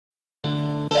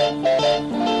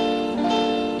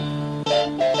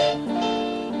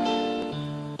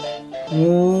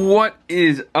What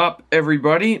is up,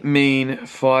 everybody? Maine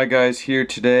Fly Guys here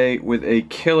today with a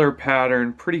killer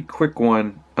pattern, pretty quick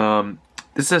one.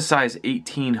 This is a size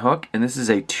 18 hook, and this is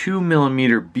a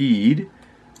 2mm bead.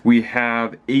 We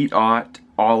have 8/0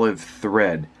 olive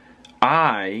thread.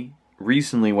 I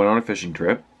recently went on a fishing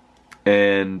trip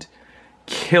and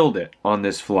killed it on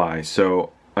this fly.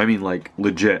 So, I mean, like,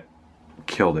 legit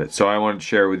killed it. So I wanted to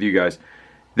share it with you guys.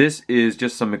 This is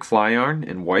just some McFly yarn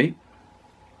in white.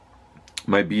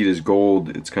 My bead is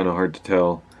gold, it's kind of hard to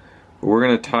tell. But we're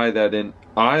going to tie that in.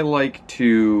 I like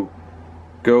to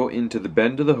go into the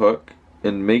bend of the hook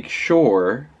and make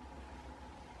sure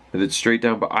that it's straight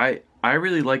down. But I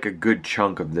really like a good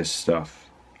chunk of this stuff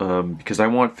because I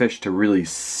want fish to really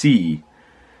see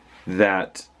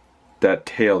that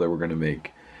tail that we're going to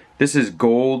make. This is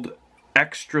gold,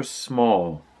 extra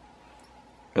small.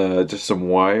 Just some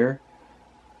wire,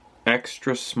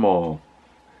 extra small.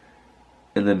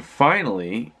 And then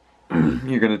finally,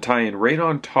 you're going to tie in right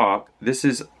on top. This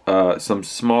is some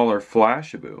smaller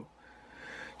Flashabou.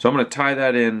 So I'm going to tie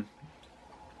that in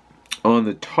on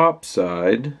the top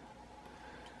side.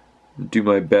 Do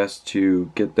my best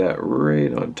to get that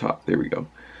right on top. There we go.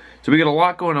 So we got a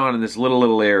lot going on in this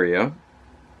little area.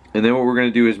 And then what we're going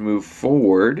to do is move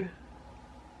forward.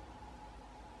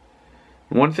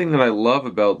 And one thing that I love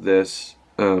about this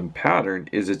pattern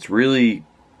is it's really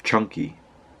chunky.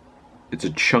 It's a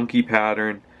chunky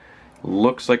pattern,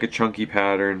 looks like a chunky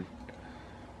pattern,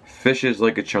 fishes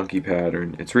like a chunky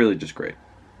pattern. It's really just great.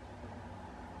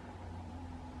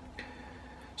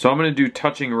 So I'm going to do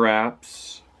touching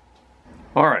wraps.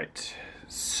 Alright,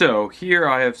 so here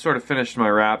I have sort of finished my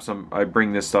wraps. I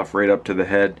bring this stuff right up to the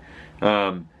head.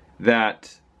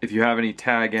 That if you have any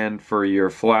tag end for your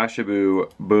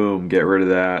Flashabou, boom, get rid of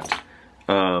that.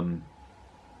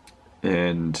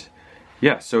 And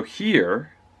yeah, so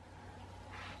here,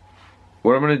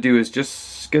 what I'm going to do is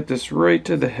just get this right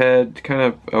to the head, kind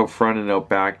of out front and out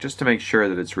back, just to make sure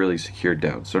that it's really secured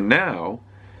down. So now,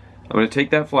 I'm going to take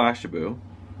that Flashabou,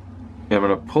 and I'm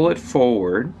going to pull it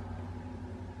forward.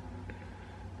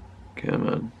 Come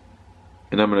on.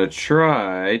 And I'm going to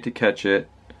try to catch it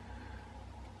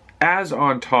as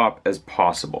on top as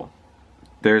possible.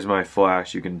 There's my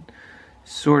flash. You can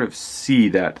sort of see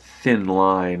that thin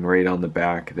line right on the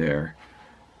back there.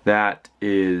 That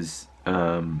is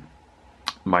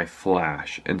my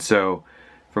flash. And so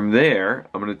from there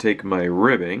I'm going to take my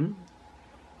ribbing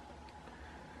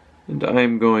and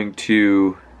I'm going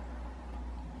to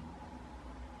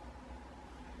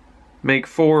make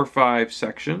 4 or 5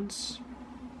 sections,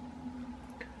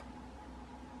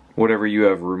 whatever you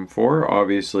have room for.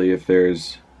 Obviously if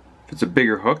it's a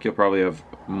bigger hook, you'll probably have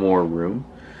more room.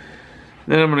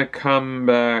 Then I'm going to come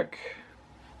back,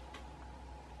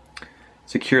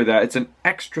 secure that. It's an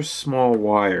extra small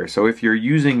wire, so if you're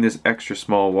using this extra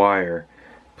small wire,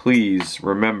 please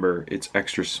remember it's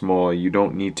extra small. You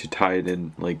don't need to tie it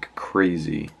in like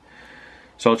crazy.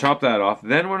 So I'll chop that off.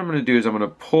 Then what I'm going to do is I'm going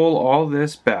to pull all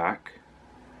this back.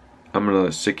 I'm going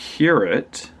to secure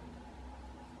it.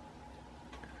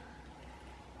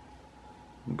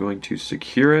 I'm going to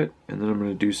secure it, and then I'm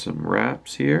going to do some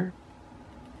wraps here.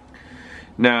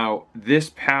 Now, this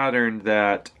pattern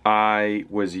that I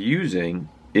was using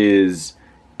is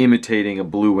imitating a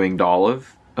blue-winged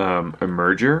olive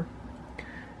emerger.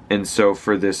 And so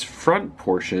for this front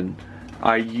portion,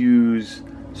 I use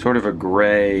sort of a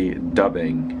gray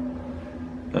dubbing,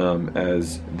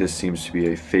 as this seems to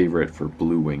be a favorite for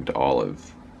blue-winged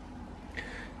olive.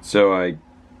 So I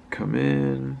come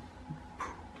in,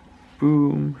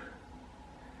 boom,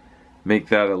 make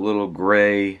that a little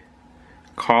gray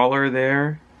collar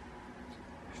there,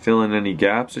 fill in any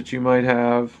gaps that you might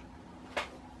have,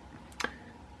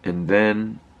 and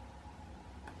then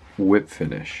whip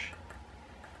finish.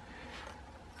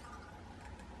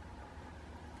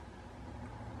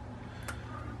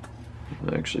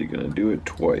 I'm actually going to do it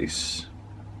twice.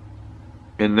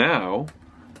 And now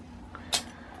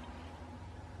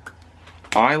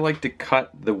I like to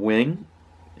cut the wing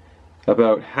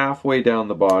about halfway down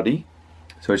the body.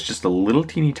 So it's just a little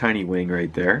teeny tiny wing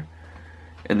right there.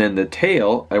 And then the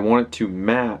tail, I want it to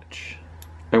match.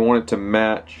 I want it to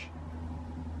match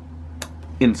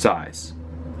in size.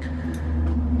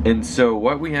 And so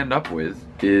what we end up with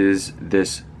is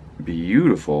this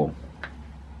beautiful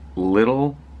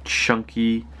little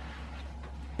chunky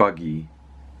buggy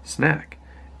snack.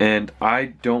 And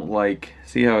I don't like,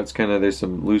 see how it's kind of, there's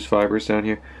some loose fibers down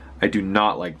here? I do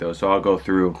not like those, so I'll go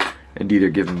through and either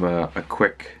give them a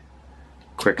quick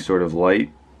sort of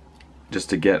light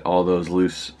just to get all those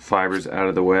loose fibers out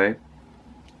of the way,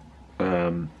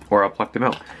 or I'll pluck them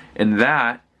out. And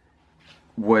that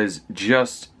was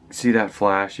just, see that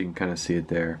flash? You can kind of see it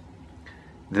there.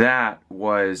 That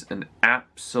was an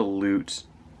absolute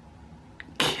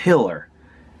killer.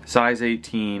 Size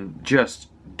 18, just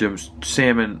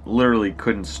salmon literally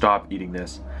couldn't stop eating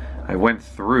this. I went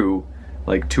through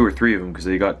like 2 or 3 of them because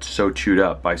they got so chewed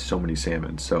up by so many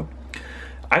salmon. So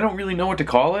I don't really know what to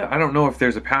call it. I don't know if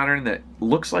there's a pattern that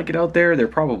looks like it out there. There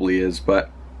probably is, but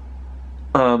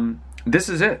this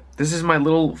is it. This is my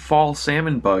little fall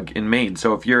salmon bug in Maine.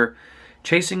 So if you're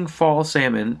chasing fall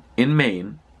salmon in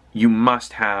Maine, you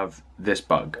must have this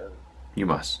bug. You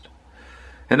must.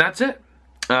 And that's it.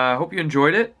 I hope you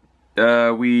enjoyed it.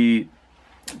 We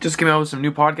just came out with some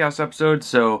new podcast episodes,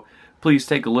 so please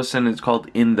take a listen. It's called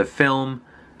In the Film.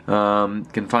 You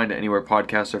can find it anywhere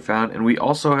podcasts are found. And we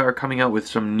also are coming out with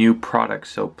some new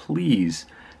products, so please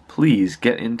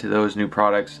get into those new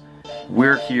products.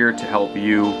 We're here to help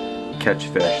you catch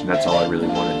fish, and that's all I really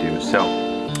want to do. So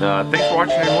thanks for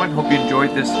watching, everyone. Hope you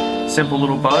enjoyed this simple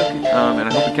little bug, and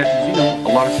I hope it catches you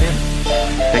a lot of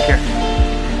salmon. Take care.